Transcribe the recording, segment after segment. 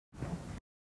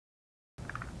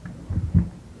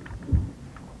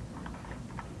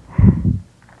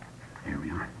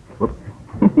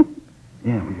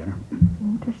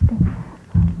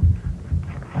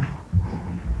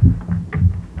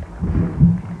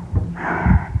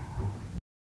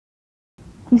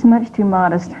He's much too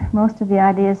modest. Most of the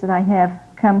ideas that I have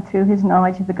come through his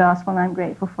knowledge of the gospel, and I'm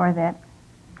grateful for that.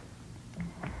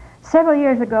 Several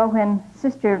years ago, when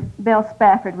Sister Belle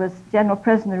Spafford was General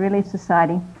President of the Relief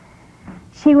Society,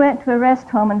 she went to a rest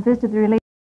home and visited the relief.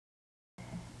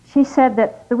 She said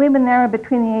that the women there were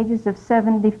between the ages of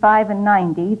 75 and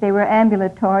 90. They were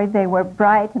ambulatory, they were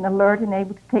bright and alert and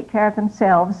able to take care of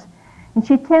themselves, and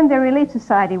she attended their relief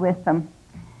society with them.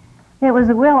 It was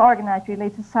a well-organized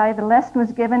relief society. The lesson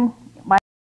was given by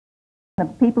the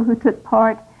people who took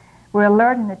part were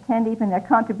alert and attentive, and their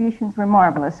contributions were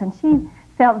marvelous, and she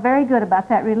felt very good about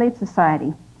that relief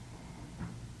society.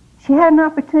 She had an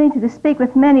opportunity to speak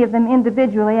with many of them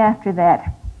individually after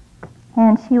that,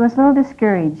 and she was a little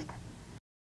discouraged.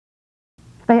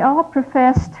 They all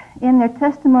professed in their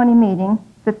testimony meeting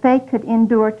that they could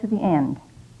endure to the end.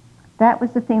 That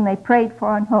was the thing they prayed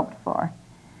for and hoped for.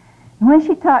 And when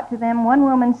she talked to them, one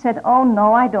woman said, "Oh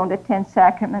no, I don't attend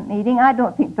sacrament meeting. I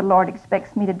don't think the Lord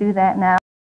expects me to do that now."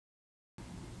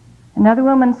 Another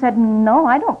woman said, "No,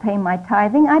 I don't pay my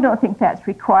tithing. I don't think that's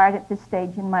required at this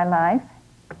stage in my life."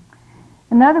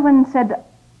 Another one said,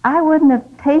 "I wouldn't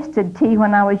have tasted tea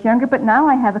when I was younger, but now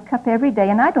I have a cup every day,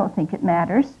 and I don't think it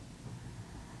matters."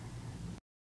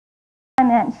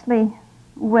 Financially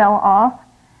well off,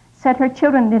 said her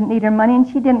children didn't need her money, and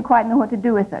she didn't quite know what to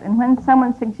do with it. And when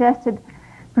someone suggested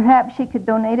perhaps she could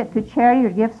donate it to charity or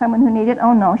give someone who needed it,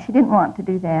 oh no, she didn't want to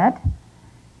do that.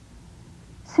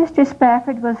 Sister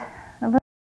Spafford was a little...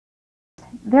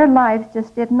 Their lives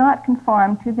just did not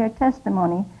conform to their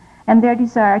testimony and their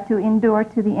desire to endure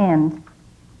to the end.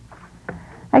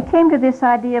 I came to this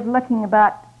idea of looking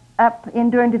up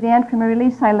enduring to the end from a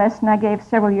relief society lesson I gave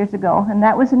several years ago, and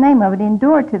that was the name of it,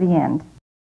 Endure to the End.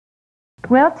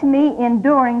 Well, to me,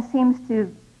 enduring seems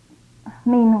to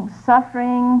mean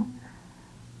suffering,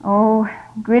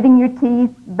 gritting your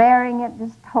teeth, bearing it,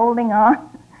 just holding on,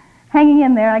 hanging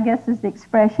in there, I guess is the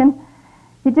expression.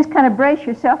 You just kind of brace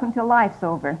yourself until life's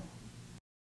over.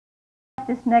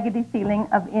 This negative feeling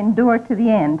of endure to the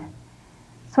end.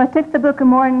 So I took the Book of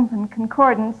Mormon and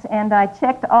Concordance, and I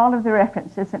checked all of the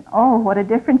references, and oh, what a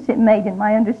difference it made in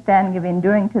my understanding of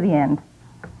enduring to the end.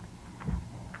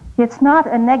 It's not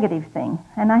a negative thing,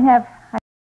 and I have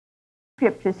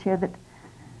scriptures here that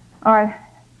are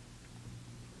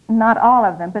not all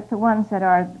of them, but the ones that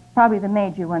are probably the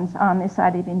major ones on this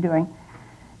idea of enduring.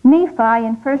 Nephi,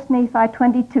 in 1 Nephi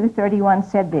 22:31,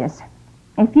 said this,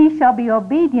 "If ye shall be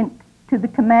obedient to the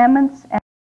commandments, and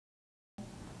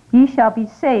ye shall be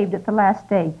saved at the last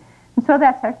day." And so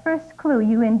that's our first clue.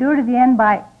 You endure to the end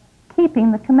by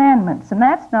keeping the commandments, and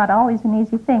that's not always an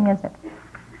easy thing, is it?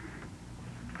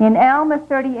 In Alma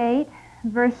 38,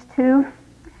 verse 2,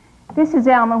 this is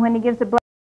Alma when he gives a blessing,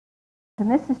 and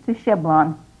this is to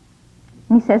Shiblon.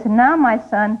 He says, "And now, my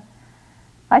son,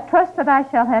 I trust that I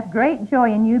shall have great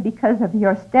joy in you because of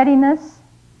your steadiness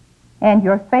and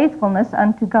your faithfulness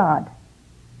unto God.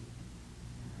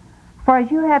 For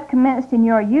as you have commenced in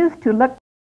your youth to look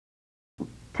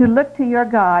to your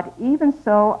God, even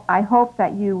so I hope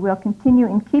that you will continue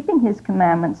in keeping his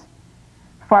commandments.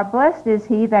 For blessed is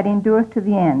he that endureth to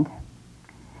the end."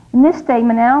 In this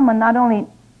statement, Alma not only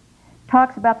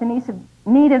talks about the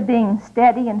need of being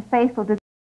steady and faithful to God,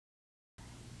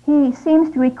 he seems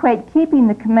to equate keeping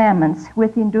the commandments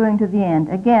with enduring to the end.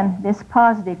 Again, this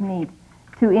positive need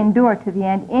to endure to the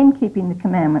end in keeping the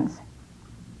commandments.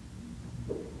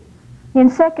 In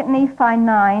 2 Nephi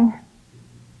 9,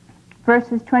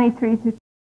 verses 23 through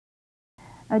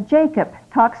Jacob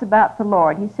talks about the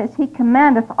Lord. He says, "He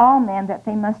commandeth all men that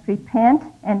they must repent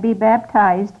and be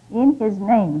baptized in his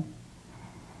name,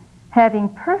 having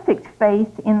perfect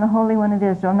faith in the Holy One of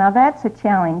Israel." Now that's a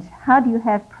challenge. How do you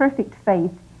have perfect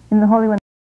faith in the Holy One of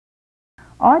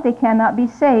Israel? Or they cannot be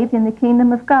saved in the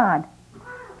kingdom of God.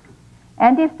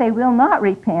 And if they will not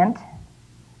repent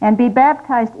and be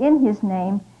baptized in his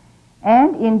name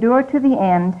and endure to the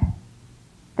end,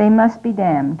 they must be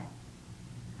damned.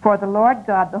 For the Lord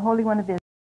God, the Holy One of Israel.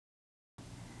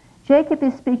 Jacob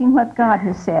is speaking what God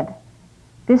has said.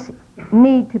 This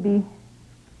need to be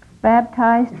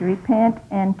baptized, to repent,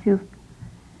 and to,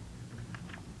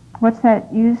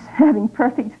 having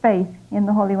perfect faith in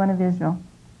the Holy One of Israel.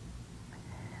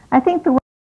 I think the one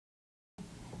that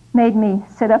made me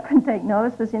sit up and take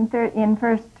notice was in 2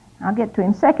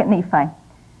 Nephi,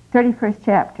 31st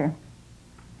chapter.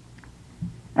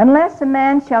 "Unless a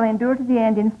man shall endure to the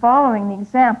end in following the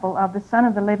example of the Son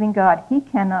of the living God, he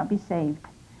cannot be saved."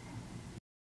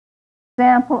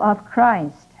 Example of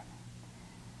Christ.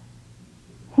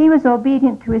 He was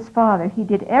obedient to his Father. He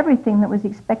did everything that was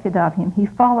expected of him. He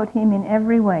followed him in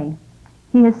every way.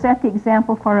 He has set the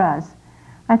example for us.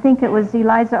 I think it was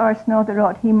Eliza R. Snow that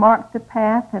wrote, "He marked the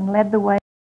path and led the way,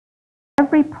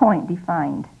 every point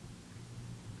defined,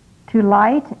 to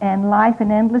light and life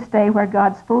and endless day where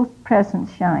God's full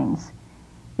presence shines.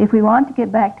 If we want to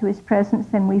get back to his presence,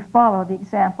 then we follow the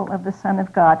example of the Son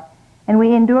of God, and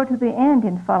we endure to the end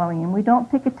in following him. We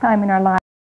don't pick a time in our life,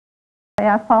 say,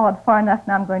 I followed far enough,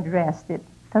 now I'm going to rest." It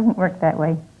doesn't work that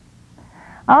way.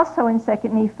 Also in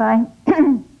 2 Nephi,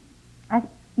 I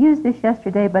used this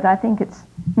yesterday, but I think it's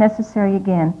necessary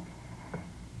again.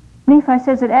 Nephi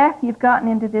says that after you've gotten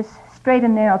into this straight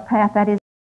and narrow path, that is,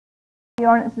 the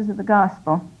ordinances of the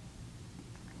gospel,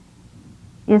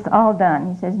 is all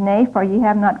done. He says, "Nay, for ye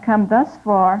have not come thus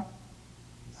far,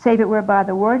 save it were by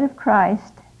the word of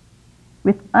Christ,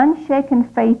 with unshaken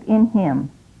faith in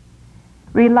him,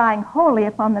 relying wholly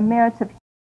upon the merits of his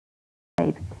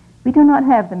faith." We do not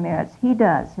have the merits. He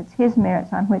does. It's his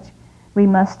merits on which we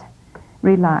must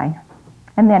rely.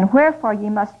 And then, "Wherefore ye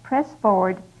must press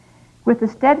forward with the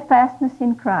steadfastness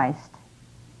in Christ,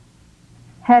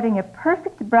 having a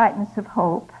perfect brightness of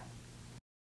hope,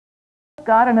 of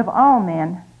God and of all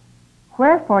men.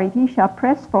 Wherefore, if ye shall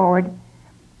press forward,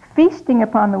 feasting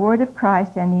upon the word of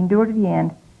Christ, and endure to the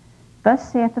end,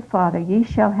 thus saith the Father, ye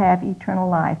shall have eternal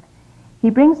life." He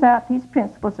brings out these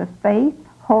principles of faith,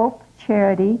 hope,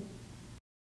 charity,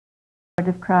 the word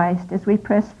of Christ as we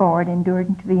press forward,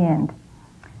 enduring to the end.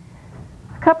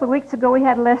 A couple of weeks ago, we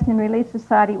had a lesson in Relief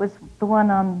Society. It was the one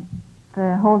on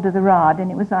the hold of the rod, and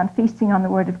it was on feasting on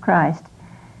the word of Christ.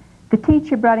 The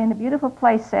teacher brought in a beautiful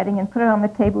place setting and put it on the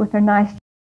table with her nice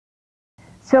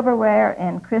silverware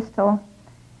and crystal,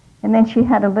 and then she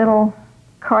had a little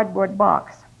cardboard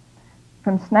box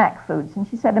from snack foods, and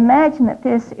she said, "Imagine that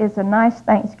this is a nice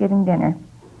Thanksgiving dinner.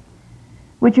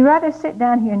 Would you rather sit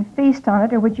down here and feast on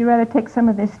it, or would you rather take some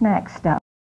of this snack stuff?"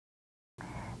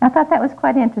 I thought that was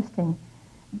quite interesting.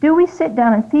 Do we sit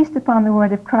down and feast upon the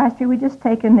word of Christ, or we just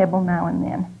take a nibble now and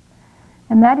then?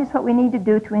 And that is what we need to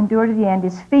do to endure to the end,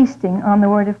 is feasting on the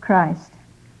word of Christ.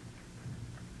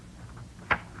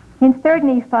 In 3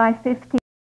 Nephi 15,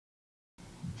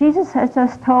 Jesus has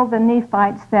just told the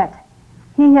Nephites that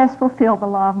he has fulfilled the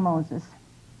law of Moses.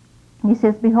 He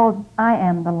says, "Behold, I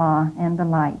am the law and the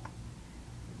light.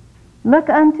 Look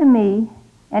unto me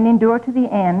and endure to the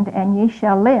end, and ye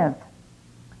shall live.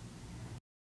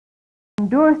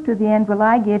 Endureth to the end will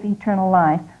I give eternal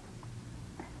life."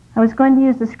 I was going to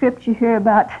use the scripture here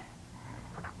about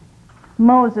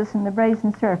Moses and the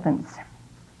brazen serpents,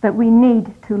 but we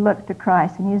need to look to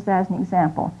Christ and use that as an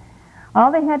example.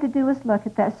 All they had to do was look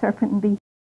at that serpent and be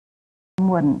and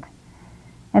wouldn't.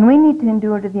 And we need to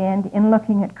endure to the end in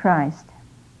looking at Christ.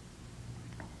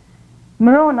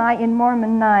 Moroni in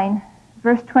Mormon 9,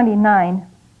 verse 29,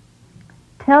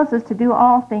 tells us to do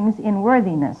all things in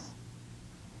worthiness.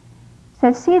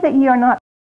 Says, "See that ye are not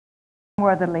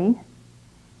unworthily.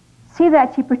 See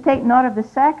that ye partake not of the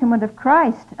sacrament of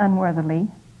Christ unworthily.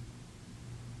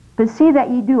 But see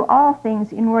that ye do all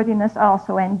things in worthiness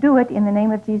also, and do it in the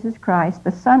name of Jesus Christ,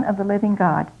 the Son of the living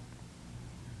God.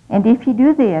 And if ye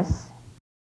do this,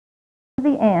 to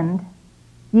the end,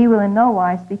 ye will in no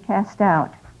wise be cast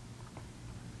out."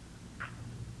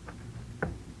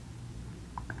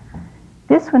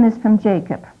 This one is from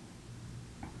Jacob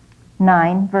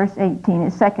 9, verse 18.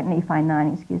 It's 2 Nephi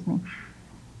 9, excuse me.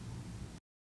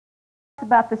 It's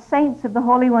about the saints of the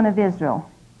Holy One of Israel.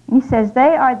 He says,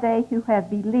 "They are they who have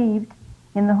believed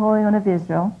in the Holy One of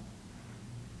Israel.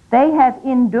 They have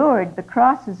endured the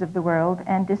crosses of the world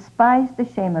and despised the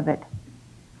shame of it.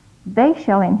 They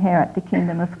shall inherit the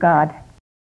kingdom of God."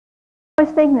 I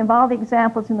was thinking of all the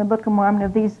examples in the Book of Mormon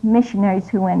of these missionaries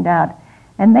who went out,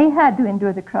 and they had to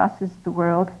endure the crosses of the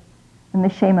world and the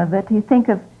shame of it. You think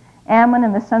of Ammon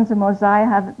and the sons of Mosiah,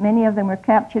 how many of them were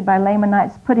captured by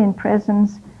Lamanites, put in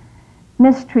prisons,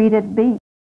 mistreated, beaten,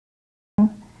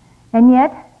 and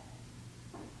yet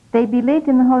they believed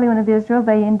in the Holy One of Israel,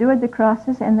 they endured the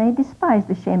crosses, and they despised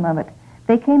the shame of it.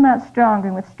 They came out stronger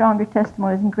and with stronger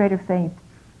testimonies and greater faith.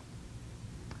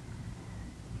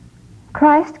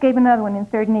 Christ gave another one in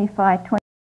 3 Nephi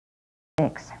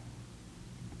 26.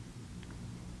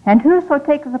 "And whoso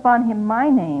taketh upon him my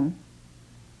name,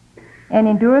 and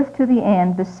endureth to the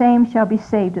end, the same shall be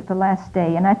saved at the last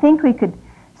day." And I think we could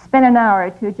spend an hour or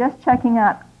two just checking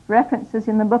out references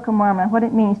in the Book of Mormon, what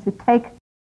it means to take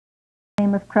the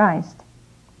name of Christ.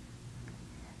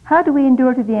 How do we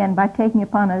endure to the end? By taking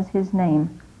upon us his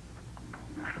name.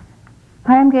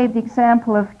 Hiram gave the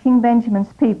example of King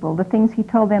Benjamin's people, the things he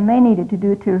told them they needed to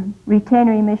do to retain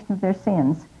a remission of their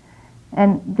sins.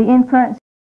 And the inference,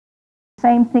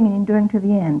 same thing in enduring to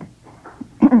the end,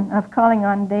 of calling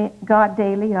on God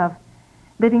daily, of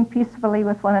living peacefully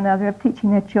with one another, of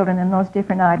teaching their children, and those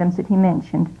different items that he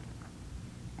mentioned.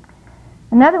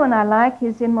 Another one I like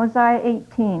is in Mosiah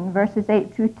 18, verses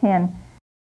 8 through 10.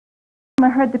 I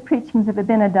heard the preachings of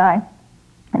Abinadi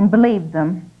and believed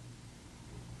them.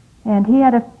 And he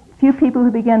had a few people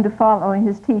who began to follow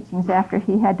his teachings after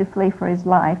he had to flee for his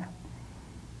life.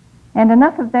 And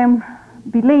enough of them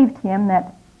believed him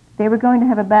that they were going to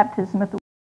have a baptism at the Book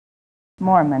of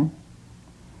Mormon.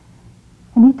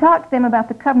 And he talked to them about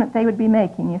the covenant they would be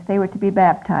making if they were to be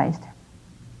baptized.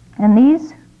 And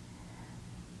these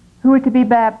who were to be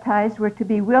baptized were to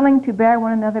be willing to bear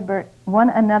one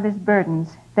another's burdens,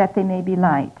 that they may be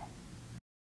light.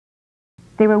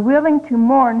 They were willing to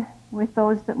mourn with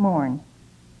those that mourn.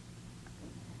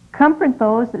 Comfort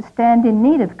those that stand in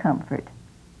need of comfort.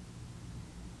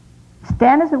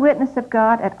 Stand as a witness of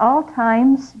God at all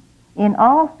times, in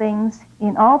all things,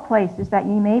 in all places, that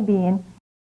ye may be in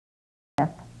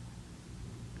death,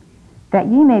 that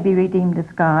ye may be redeemed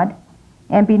of God,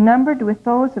 and be numbered with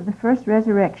those of the first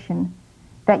resurrection,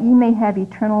 that ye may have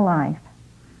eternal life.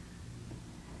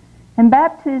 And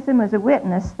baptism was a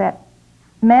witness that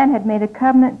man had made a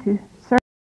covenant to serve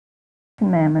the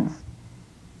commandments.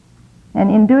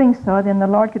 And in doing so, then the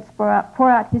Lord could pour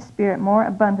out his Spirit more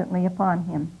abundantly upon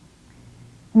him.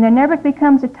 And there never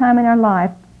becomes a time in our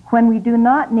life when we do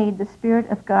not need the Spirit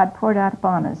of God poured out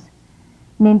upon us.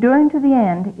 And enduring to the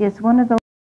end is one of those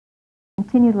who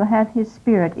continue to have his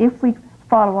Spirit if we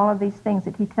follow all of these things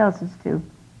that he tells us to.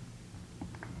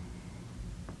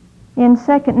 In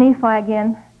 2 Nephi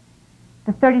again,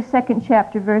 the 32nd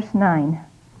chapter, verse 9,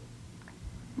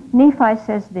 Nephi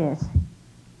says this,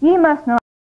 Ye must not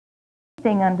do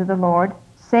anything unto the Lord,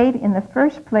 save in the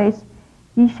first place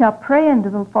ye shall pray unto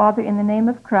the Father in the name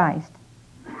of Christ,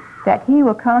 that he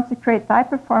will consecrate thy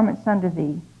performance unto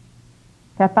thee,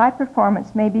 that thy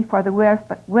performance may be for the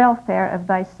welfare of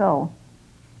thy soul.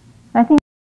 I think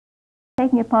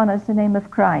taking upon us the name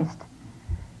of Christ.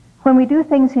 When we do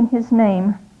things in his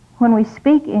name, when we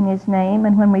speak in his name,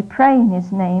 and when we pray in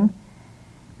his name,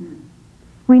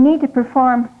 we need to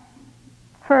perform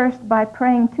first by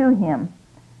praying to him,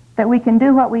 that we can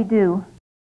do what we do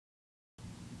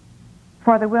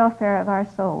for the welfare of our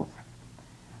souls.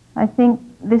 I think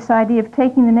this idea of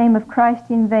taking the name of Christ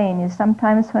in vain is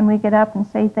sometimes when we get up and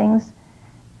say things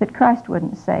that Christ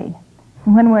wouldn't say,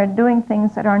 and when we're doing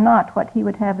things that are not what he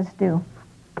would have us do.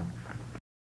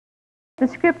 The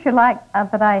scripture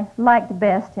that I liked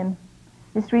best in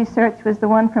this research was the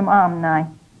one from Omni,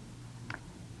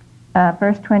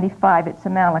 verse 25. It's a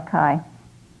Malachi.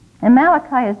 And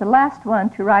Malachi is the last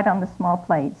one to write on the small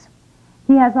plates.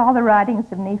 He has all the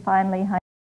writings of Nephi and Lehi,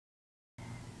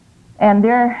 and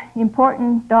their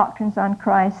important doctrines on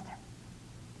Christ.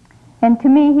 And to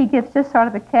me, he gives just sort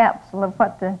of a capsule of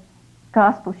what the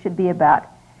gospel should be about.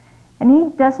 And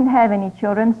he doesn't have any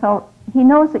children, so he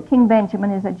knows that King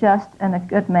Benjamin is a just and a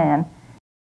good man.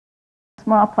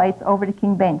 Small plates over to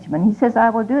King Benjamin. He says, I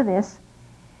will do this,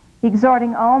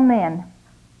 exhorting all men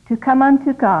to come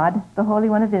unto God, the Holy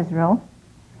One of Israel,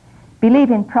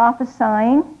 believe in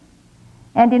prophesying,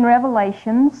 and in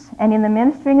revelations, and in the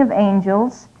ministering of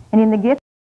angels, and in the gift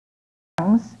of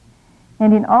tongues,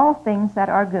 and in all things that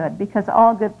are good, because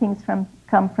all good things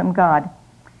come from God.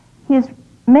 He has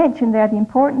mentioned there the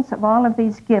importance of all of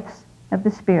these gifts of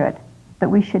the Spirit that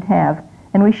we should have,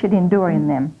 and we should endure in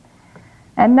them.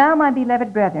 And now, my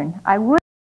beloved brethren, I would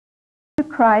to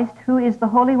Christ, who is the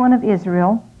Holy One of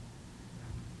Israel,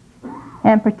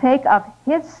 and partake of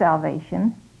his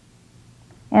salvation,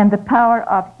 and the power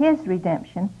of his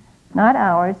redemption, not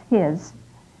ours, his.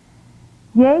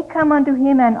 Yea, come unto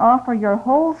him and offer your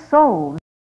whole souls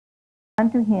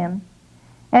unto him,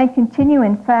 and continue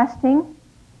in fasting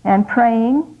and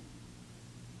praying,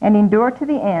 and endure to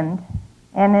the end,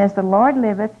 and as the Lord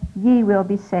liveth, ye will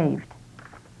be saved.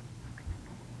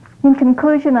 In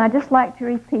conclusion, I'd just like to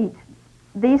repeat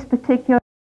these particular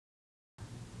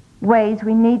ways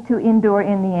we need to endure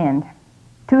in the end.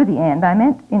 To the end. I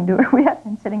meant endure. We have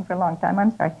been sitting for a long time.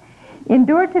 I'm sorry.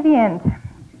 Endure to the end.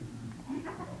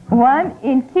 1,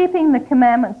 in keeping the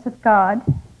commandments of God.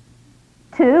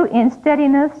 2, in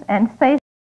steadiness and faith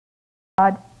in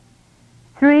God.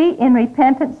 3, in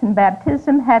repentance and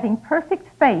baptism, having perfect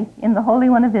faith in the Holy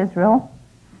One of Israel.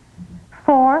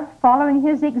 4, following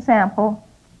his example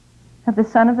of the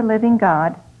Son of the living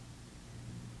God.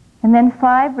 And then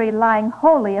 5, relying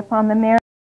wholly upon the merit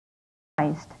of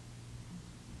Christ.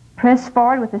 Press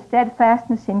forward with a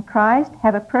steadfastness in Christ,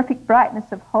 have a perfect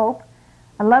brightness of hope,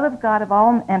 a love of God of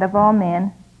all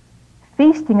men,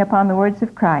 feasting upon the words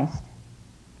of Christ.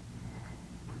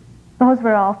 Those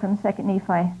were all from 2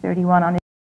 Nephi 31 on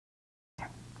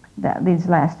these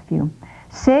last few.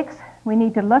 6, we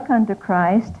need to look unto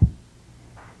Christ.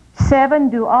 7,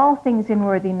 do all things in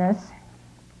worthiness.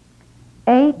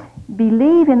 8,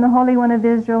 believe in the Holy One of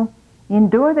Israel,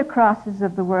 endure the crosses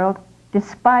of the world,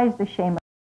 despise the shame of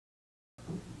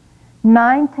it.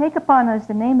 9, take upon us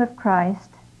the name of Christ.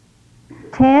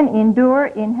 10, endure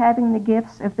in having the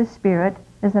gifts of the Spirit,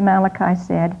 as the Malachi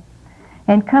said,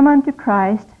 and come unto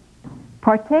Christ,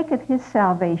 partake of his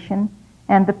salvation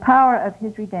and the power of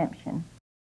his redemption.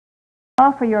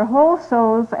 Offer your whole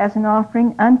souls as an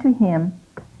offering unto him.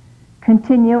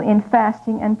 Continue in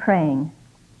fasting and praying.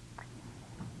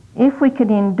 If we could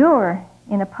endure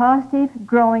in a positive,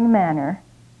 growing manner,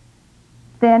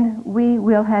 then we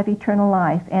will have eternal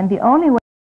life. And the only way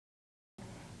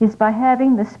is by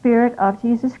having the Spirit of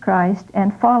Jesus Christ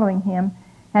and following him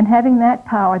and having that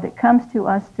power that comes to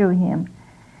us through him.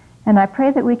 And I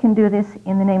pray that we can do this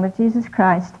in the name of Jesus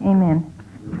Christ. Amen.